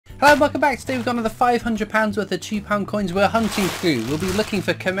Hello, welcome back. Today we've got another £500 worth of £2 coins we're hunting through. We'll be looking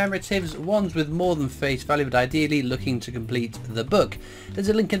for commemoratives, ones with more than face value, but ideally looking to complete the book. There's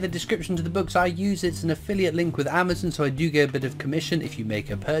a link in the description to the books I use. It's an affiliate link with Amazon, so I do get a bit of commission if you make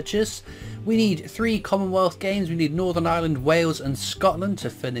a purchase. We need 3 Commonwealth games. We need Northern Ireland, Wales and Scotland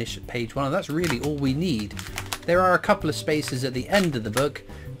to finish page 1, and that's really all we need. There are a couple of spaces at the end of the book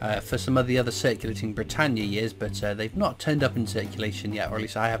for some of the other circulating Britannia years, but they've not turned up in circulation yet, or at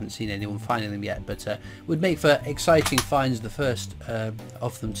least I haven't seen anyone finding them yet, but would make for exciting finds, the first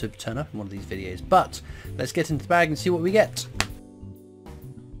of them to turn up in one of these videos. But let's get into the bag and see what we get.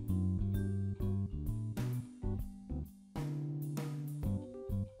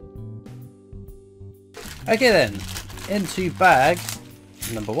 Okay then, into bag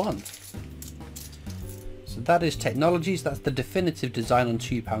number 1. So that is Technologies. That's the definitive design on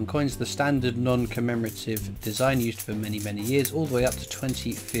 £2 coins, the standard non-commemorative design used for many years, all the way up to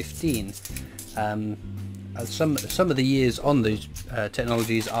 2015. Some of the years on those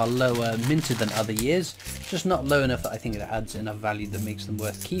Technologies are lower minted than other years, just not low enough that I think it adds enough value that makes them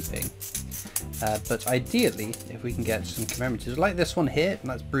worth keeping. But ideally, if we can get some commemoratives like this one here, and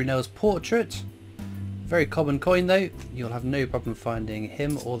that's Brunel's portrait. Very common coin though, you'll have no problem finding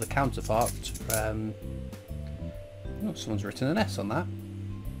him or the counterpart. Oh, someone's written an S on that.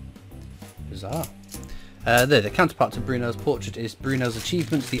 Bizarre. The counterpart to Brunel's portrait is Brunel's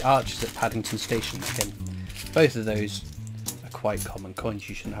Achievements, the Arches at Paddington Station. Again, both of those are quite common coins.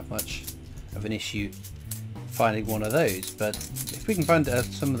 You shouldn't have much of an issue finding one of those. But if we can find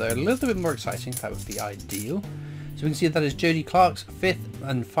some that are a little bit more exciting, that would be ideal. So we can see that is Jodie Clark's 5th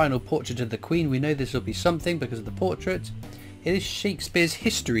and final portrait of the Queen. We know this will be something because of the portrait. It is Shakespeare's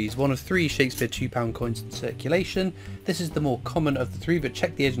Histories, one of 3 Shakespeare £2 coins in circulation. This is the more common of the 3, but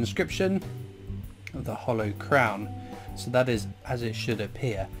check the edge inscription of the hollow crown. So that is as it should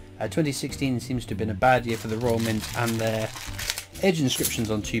appear. 2016 seems to have been a bad year for the Royal Mint and their edge inscriptions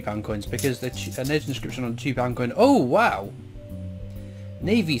on £2 coins, because an edge inscription on a £2 coin, oh wow!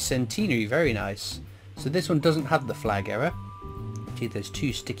 Navy Centenary, very nice. So this one doesn't have the flag error. See, those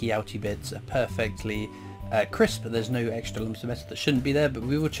 2 sticky outy bits are perfectly crisp, but there's no extra lumps of metal that shouldn't be there, but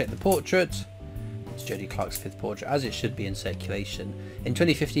we will check the portrait. It's Jodie Clark's 5th portrait, as it should be in circulation. In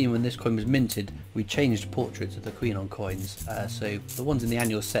 2015, when this coin was minted, we changed portraits of the Queen on coins, so the ones in the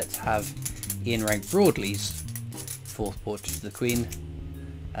annual sets have Ian Rank Broadley's 4th portrait of the Queen,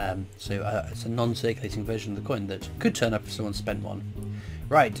 so it's a non-circulating version of the coin that could turn up if someone spent one.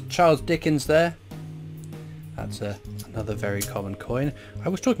 Right, Charles Dickens there. That's another very common coin. I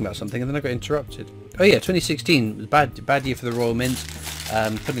was talking about something and then I got interrupted. Oh yeah, 2016 was bad year for the Royal Mint,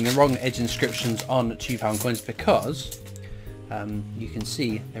 putting the wrong edge inscriptions on £2 coins because you can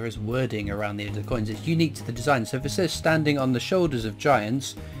see there is wording around the edge of the coins. It's unique to the design. So if it says standing on the shoulders of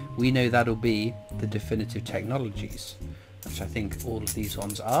giants, we know that'll be the definitive Technologies, which I think all of these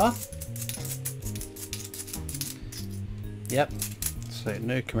ones are. Yep, so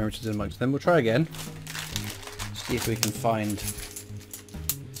no commemoratives amongst them. We'll try again. See if we can find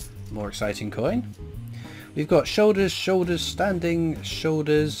a more exciting coin. We've got shoulders, standing,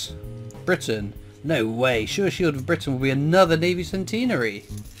 shoulders, Britain. No way, sure Shield of Britain will be another Navy Centenary.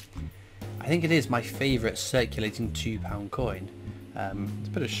 I think it is my favourite circulating £2 coin. There's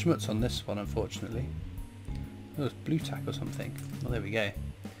a bit of schmutz on this one, unfortunately. Oh, it's blue tack or something. Well, there we go.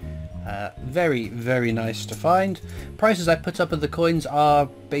 Very nice to find. Prices I put up of the coins are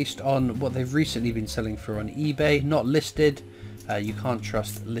based on what they've recently been selling for on eBay, not listed. You can't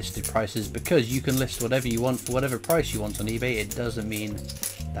trust listed prices because you can list whatever you want for whatever price you want on eBay. It doesn't mean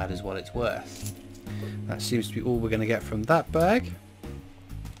that is what it's worth. That seems to be all we're going to get from that bag.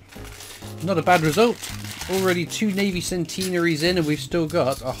 Not a bad result. Already 2 Navy Centenaries in and we've still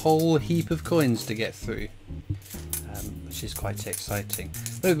got a whole heap of coins to get through. Which is quite exciting.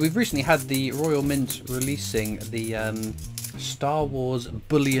 Look, we've recently had the Royal Mint releasing the Star Wars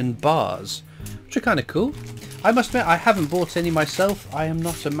bullion bars, which are kind of cool. I must admit I haven't bought any myself. I am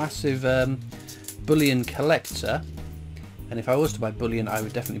not a massive bullion collector, and if I was to buy bullion I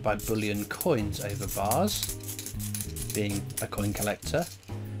would definitely buy bullion coins over bars, being a coin collector.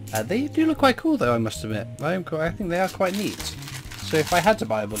 They do look quite cool though, I must admit. I think they are quite neat. So if I had to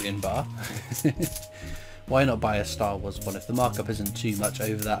buy a bullion bar why not buy a Star Wars one if the markup isn't too much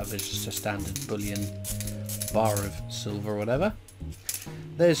over that of just a standard bullion bar of silver or whatever.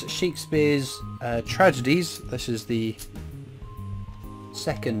 There's Shakespeare's Tragedies. This is the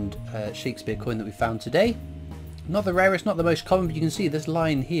 2nd Shakespeare coin that we found today. Not the rarest, not the most common, but you can see this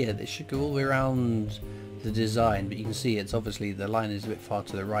line here that should go all the way around the design, but you can see it's obviously the line is a bit far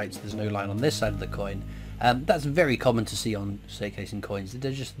to the right, so there's no line on this side of the coin. That's very common to see on circulating coins.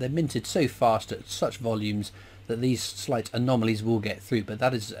 They're minted so fast at such volumes that these slight anomalies will get through, but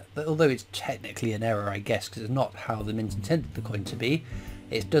that is, although it's technically an error, I guess, because it's not how the mint intended the coin to be,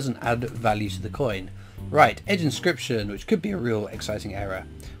 it doesn't add value to the coin. Right, edge inscription, which could be a real exciting error.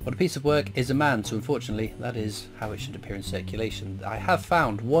 What a piece of work is a man, so unfortunately that is how it should appear in circulation. I have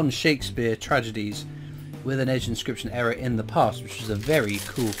found one Shakespeare tragedies with an edge inscription error in the past, which was a very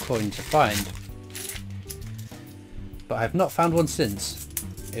cool coin to find, but I have not found one since.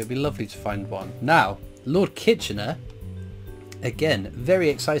 It would be lovely to find one. Now, Lord Kitchener, again, very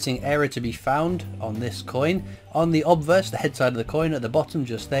exciting error to be found on this coin. On the obverse, the head side of the coin, at the bottom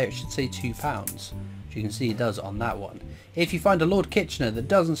just there, it should say £2, which you can see it does on that one. If you find a Lord Kitchener that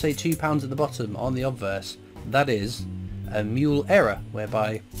doesn't say £2 at the bottom on the obverse, that is a mule error,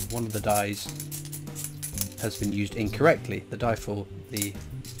 whereby one of the dies has been used incorrectly. The die for the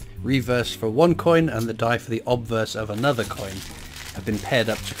reverse for one coin and the die for the obverse of another coin have been paired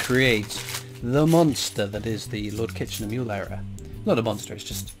up to create the monster that is the Lord Kitchener mule error. Not a monster, it's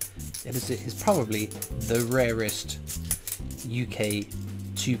just, it's probably the rarest UK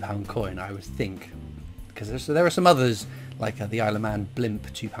 £2 coin, I would think, because there are some others like the Isle of Man blimp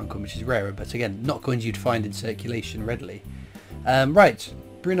 £2 coin, which is rarer, but again, not coins you'd find in circulation readily. Right,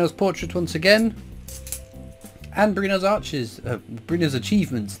 Bruno's portrait once again, and Bruno's arches, Bruno's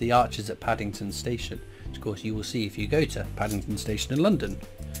achievements, the arches at Paddington Station, which of course you will see if you go to Paddington Station in London.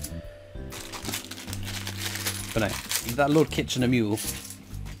 But no, that Lord Kitchener mule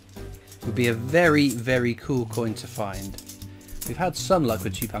would be a very, very cool coin to find. We've had some luck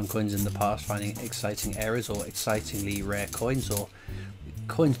with £2 coins in the past, finding exciting errors or excitingly rare coins, or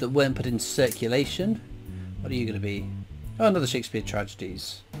coins that weren't put in circulation. What are you going to be? Oh, another Shakespeare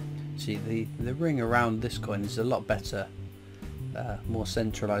tragedies. See, the ring around this coin is a lot better, more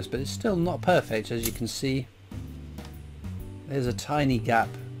centralised, but it's still not perfect, as you can see. There's a tiny gap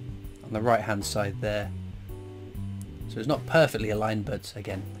on the right hand side there. So it's not perfectly aligned, but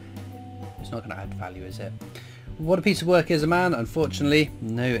again, it's not going to add value, is it? What a piece of work is a man. Unfortunately,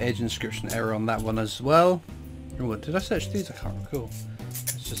 no edge inscription error on that one as well. Oh, did I search these? I can't recall.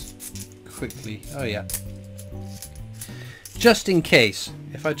 Let's just quickly... Oh yeah. Just in case,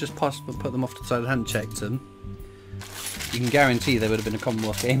 if I just put them off to the side and hadn't checked them, you can guarantee there would have been a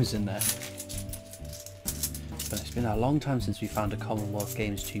Commonwealth Games in there. But it's been a long time since we found a Commonwealth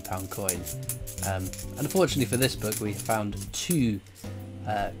Games £2 coin. And unfortunately for this book, we found two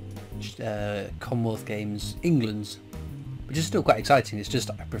Commonwealth Games Englands, which is still quite exciting. It's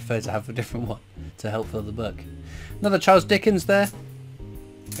just I prefer to have a different one to help fill the book. Another Charles Dickens there.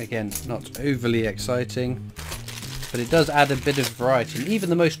 Again, not overly exciting, but it does add a bit of variety. And even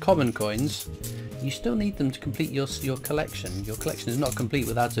the most common coins, you still need them to complete your collection. Your collection is not complete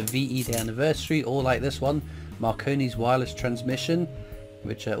without a VE Day anniversary, or like this one, Marconi's wireless transmission,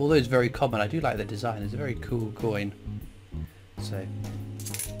 which although it's very common, I do like the design. It's a very cool coin, so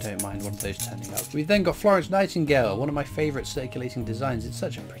don't mind one of those turning up. We've then got Florence Nightingale, one of my favourite circulating designs. It's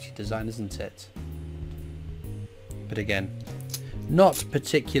such a pretty design, isn't it? But again, not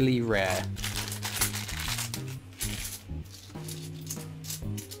particularly rare.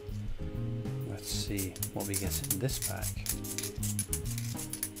 Let's see what we get in this pack.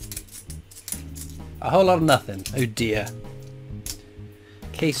 A whole lot of nothing. Oh dear.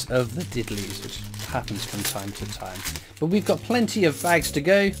 Case of the diddlies, which happens from time to time. But we've got plenty of bags to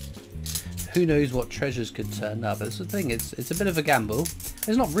go. Who knows what treasures could turn up. That's the thing, it's a bit of a gamble.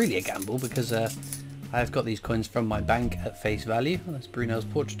 It's not really a gamble because I've got these coins from my bank at face value. Oh, that's Bruno's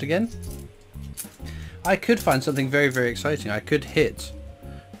portrait again. I could find something very, very exciting. I could hit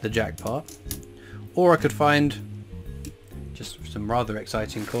the jackpot, or I could find just some rather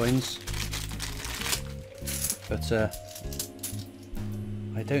exciting coins. But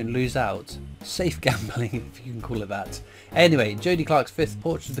I don't lose out. Safe gambling, if you can call it that. Anyway, Jodie Clark's fifth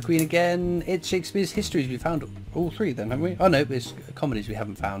portrait of the Queen again. It's Shakespeare's histories. We found all three then, haven't we? Oh no, it's comedies we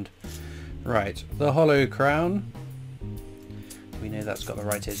haven't found. Right, the Hollow Crown. We know that's got the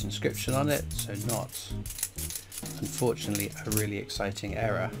right edge inscription on it, so not, unfortunately, a really exciting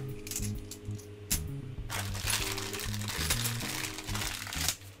error.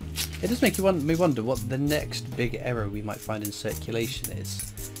 It does make me wonder what the next big error we might find in circulation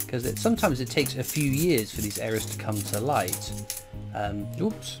is, because sometimes it takes a few years for these errors to come to light.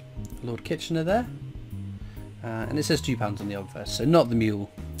 Oops, Lord Kitchener there, and it says £2 on the obverse, so not the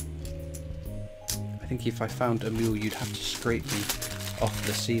mule. I think if I found a mule, you'd have to scrape me off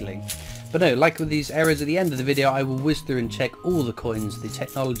the ceiling. But no, like with these errors at the end of the video, I will whiz through and check all the coins, the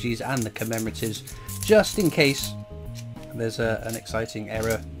technologies and the commemoratives, just in case there's an exciting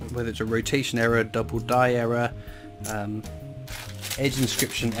error, whether it's a rotation error, double die error, edge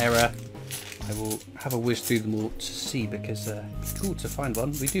inscription error. I will have a whiz through them all to see, because it's cool to find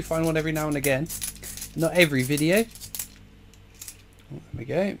one. We do find one every now and again, not every video. Oh, there we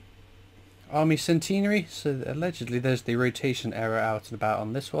go. Army Centenary, so allegedly there's the rotation error out and about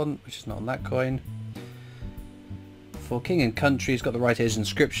on this one, which is not on that coin. For King and Country, it's got the right edge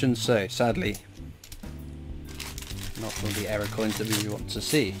inscription, so sadly not one of the error coins that we want to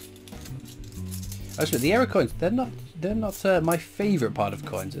see. Actually, the error coins, they're not my favourite part of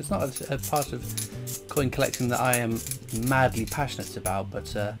coins. It's not a part of coin collecting that I am madly passionate about,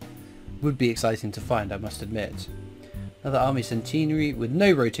 but would be exciting to find, I must admit. Another Army Centenary with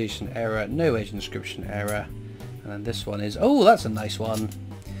no rotation error, no edge inscription error. And then this one is, oh, that's a nice one.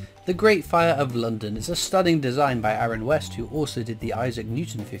 The Great Fire of London. It's a stunning design by Aaron West, who also did the Isaac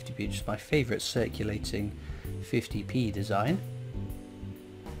Newton 50p, which is my favourite circulating 50p design.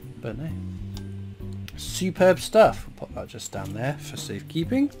 But no. Superb stuff. I'll pop that just down there for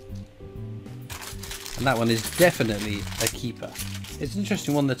safekeeping. And that one is definitely a keeper. It's an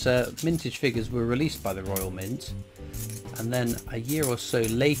interesting one that vintage figures were released by the Royal Mint, and then a year or so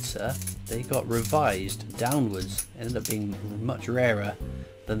later they got revised downwards. It ended up being much rarer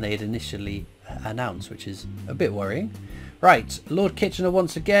than they had initially announced, which is a bit worrying. Right, Lord Kitchener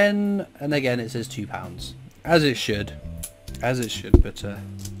once again, and again it says £2, as it should, but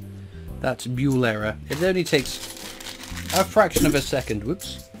that's Buell error. It only takes a fraction of a second,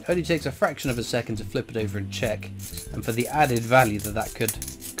 whoops, only takes a fraction of a second to flip it over and check, and for the added value that that could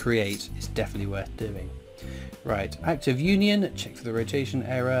create, it's definitely worth doing. Right, Act of Union, check for the rotation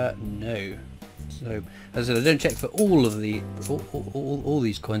error, no. So, as I said, I don't check for all of the all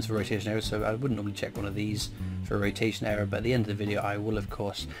these coins for rotation error, so I wouldn't normally check one of these for a rotation error, but at the end of the video I will, of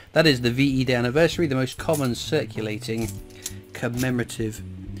course. That is the VE Day Anniversary, the most common circulating commemorative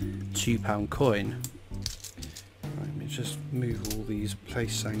 £2 coin. Right, let me just move all these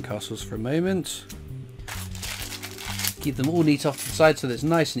place sandcastles for a moment. Keep them all neat off to the side so that it's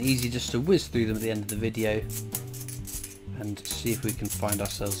nice and easy just to whiz through them at the end of the video and see if we can find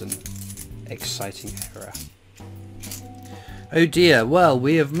ourselves an exciting error. Oh dear, well,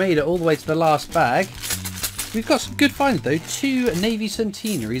 we have made it all the way to the last bag. We've got some good finds though. 2 Navy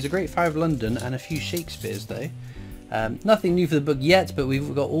Centenaries, a Great Fire of London, and a few Shakespeares though. Nothing new for the book yet, but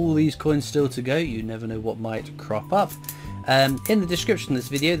we've got all these coins still to go. You never know what might crop up. In the description of this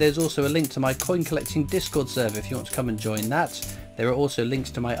video there's also a link to my coin collecting Discord server if you want to come and join that. There are also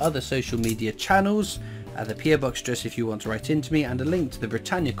links to my other social media channels, the PO Box address if you want to write into me, and a link to the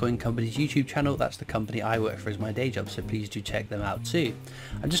Britannia Coin Company's YouTube channel. That's the company I work for as my day job, so please do check them out too.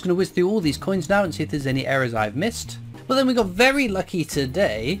 I'm just going to whiz through all these coins now and see if there's any errors I've missed. Well, then we got very lucky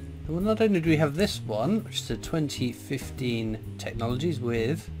today. Well, not only do we have this one, which is a 2015 Technologies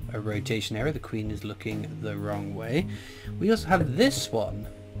with a rotation error, the Queen is looking the wrong way. We also have this one,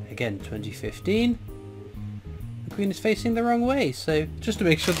 again 2015, the Queen is facing the wrong way, so just to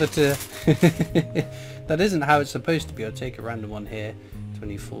make sure that that isn't how it's supposed to be, I'll take a random one here,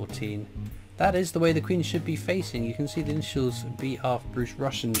 2014. That is the way the Queen should be facing. You can see the initials B.R. Bruce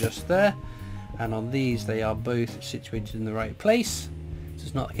Russian just there, and on these they are both situated in the right place. So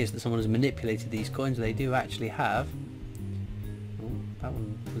it's not the case that someone has manipulated these coins, they do actually have. Oh, that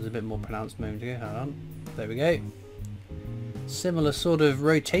one was a bit more pronounced a moment ago, hold on. There we go. Similar sort of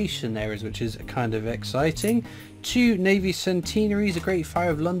rotation errors, which is kind of exciting. 2 Navy Centenaries, a Great Fire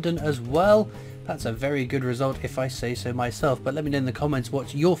of London as well. That's a very good result if I say so myself, but let me know in the comments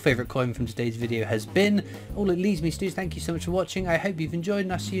what your favourite coin from today's video has been. All it leaves me to do is thank you so much for watching. I hope you've enjoyed,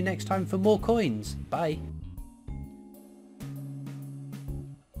 and I'll see you next time for more coins. Bye.